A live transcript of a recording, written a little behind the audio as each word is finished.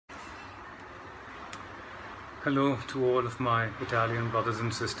Hello to all of my Italian brothers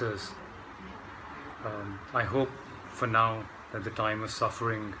and sisters. I hope for now that the time of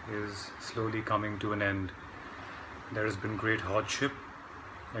suffering is slowly coming to an end. There has been great hardship,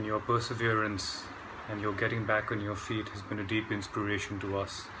 and your perseverance and your getting back on your feet has been a deep inspiration to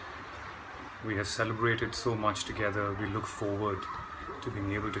us. We have celebrated so much together. We look forward to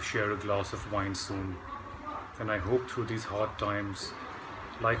being able to share a glass of wine soon. And I hope through these hard times,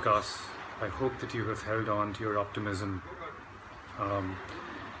 like us, I hope that you have held on to your optimism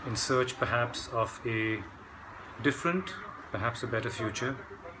in search perhaps of a different, perhaps a better future.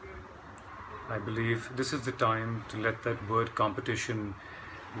 I believe this is the time to let that word competition,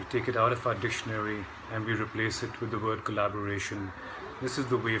 we take it out of our dictionary and we replace it with the word collaboration. This is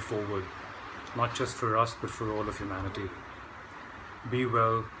the way forward, not just for us but for all of humanity. Be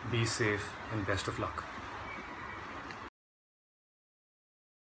well, be safe, and best of luck.